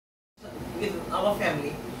our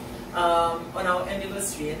family on our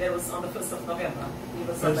anniversary, and that was on the 1st of November. It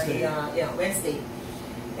was on Wednesday.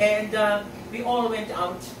 And we all went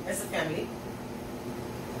out as a family.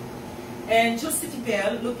 And just sitting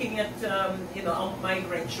there looking at, my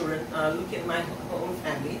grandchildren, looking at my whole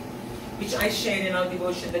family, which I shared in our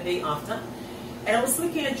devotion the day after. And I was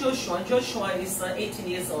looking at Joshua. Joshua is 18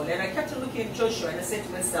 years old. And I kept looking at Joshua, and I said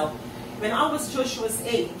to myself, when I was Joshua's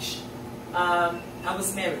age, I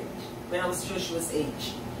was married. When I was Joshua's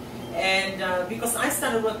age. And because I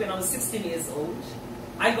started work when I was 16 years old,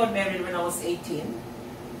 I got married when I was 18.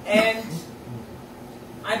 And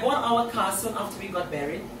I bought our car soon after we got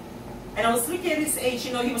married. And I was looking at his age,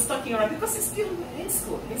 he was talking around, because he's still in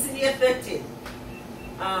school. He's in year 13.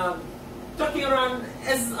 Talking around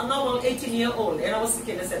as a normal 18-year-old. And I was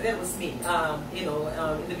looking, I said, that was me, in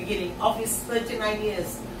the beginning of his 39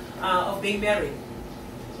 years of being married.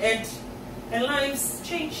 And lives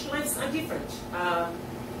change, lives are different.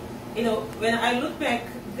 When I look back,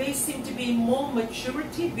 there seemed to be more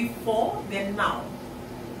maturity before than now.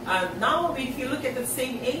 Now, if you look at the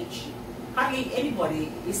same age, hardly anybody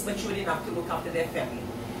is mature enough to look after their family.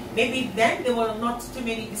 Maybe then there were not too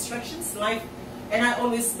many distractions, and I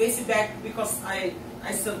always base it back because I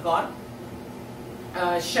serve God.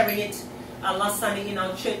 Sharing it last Sunday in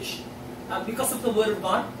our church because of the Word of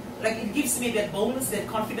God. Like, it gives me that boldness, that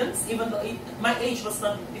confidence, even though my age was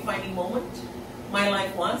not the defining moment. My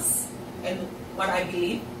life was, and what I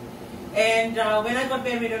believe. And when I got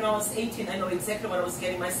married when I was 18, I know exactly what I was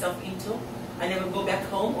getting myself into. I never go back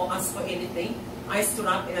home or ask for anything. I stood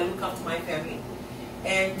up and I look after my family.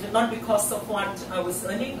 And not because of what I was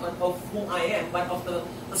earning or of who I am, but of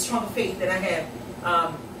the strong faith that I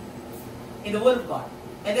have in the Word of God.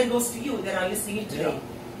 And that goes to you that are listening in today. Yeah.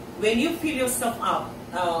 When you fill yourself up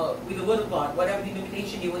with the Word of God, whatever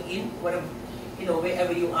denomination you were in, whatever,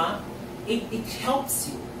 wherever you are, it helps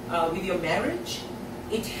you with your marriage.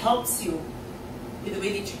 It helps you with the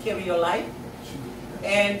way that you carry your life.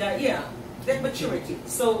 And that maturity.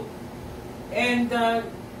 So, and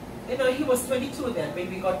he was 22 then when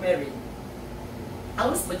we got married. I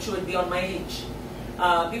was matured beyond my age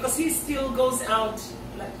because he still goes out.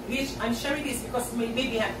 I'm sharing this because it may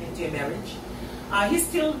be happening to your marriage. He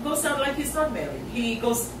still goes out like he's not married. He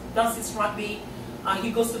does his rugby.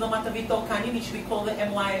 He goes to the Matavito Kani, which we call the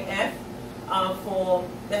MYF, for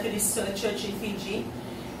Methodist Church in Fiji.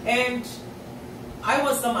 And I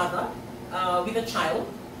was the mother with a child,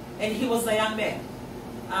 and he was the young man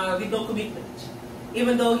with no commitment.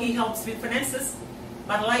 Even though he helps with finances,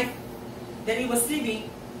 but life that he was living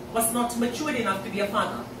was not matured enough to be a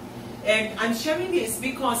father. And I'm sharing this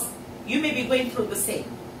because you may be going through the same.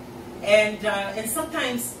 And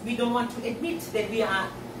sometimes we don't want to admit that we are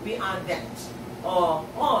that. Or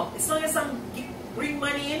as long as I'm bring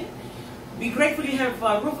money in, be grateful you have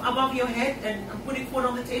a roof above your head and putting food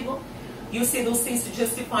on the table. You say those things to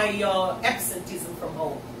justify your absenteeism from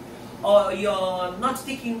home, or you're not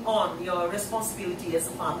taking on your responsibility as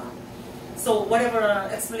a father. So whatever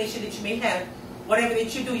explanation that you may have, whatever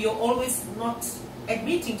that you do, you're always not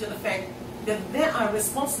admitting to the fact that there are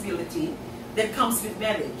responsibility that comes with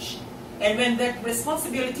marriage. And when that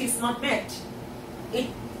responsibility is not met,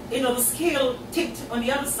 the scale tipped on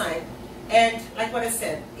the other side. And like what I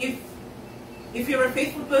said, if you're a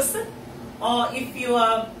faithful person, or if you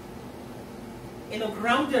are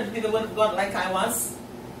grounded with the Word of God like I was,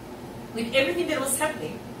 with everything that was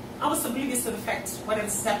happening, I was oblivious to the fact what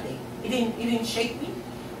was happening. It didn't shake me.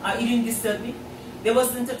 It didn't disturb me. There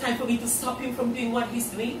wasn't a time for me to stop him from doing what he's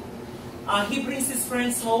doing. He brings his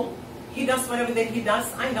friends home. He does whatever that he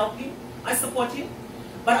does. I help him. I support him.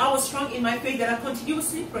 But I was strong in my faith that I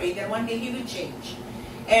continuously pray that one day he will change.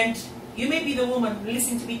 And you may be the woman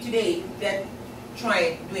listening to me today that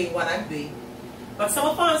tried doing what I'm doing. But some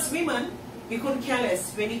of us women, we couldn't care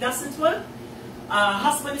less. When it doesn't work,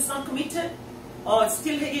 husband is not committed, or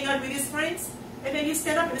still hanging out with his friends, and then you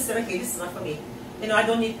stand up and you say, okay, this is not for me. I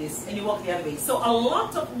don't need this, and you walk the other way. So a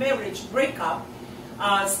lot of marriage breakup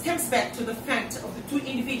stems back to the fact of the two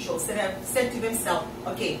individuals that have said to themselves,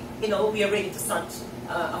 okay, we are ready to start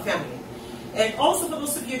a family. And also for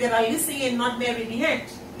those of you that are listening and not married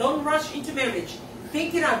yet, don't rush into marriage.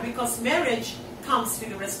 Think it out, because marriage comes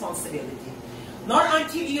with a responsibility. Not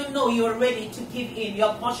until you know you are ready to give in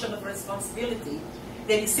your portion of responsibility,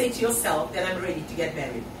 then you say to yourself that I'm ready to get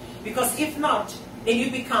married. Because if not, then you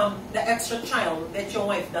become the extra child that your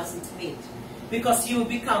wife doesn't need. Because you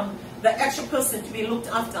become the extra person to be looked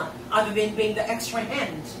after, other than being the extra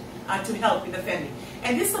hand to help with the family.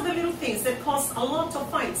 And these are the little things that cause a lot of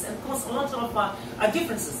fights and cause a lot of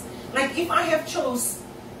differences. Like if I have chose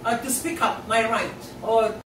to speak up my right, or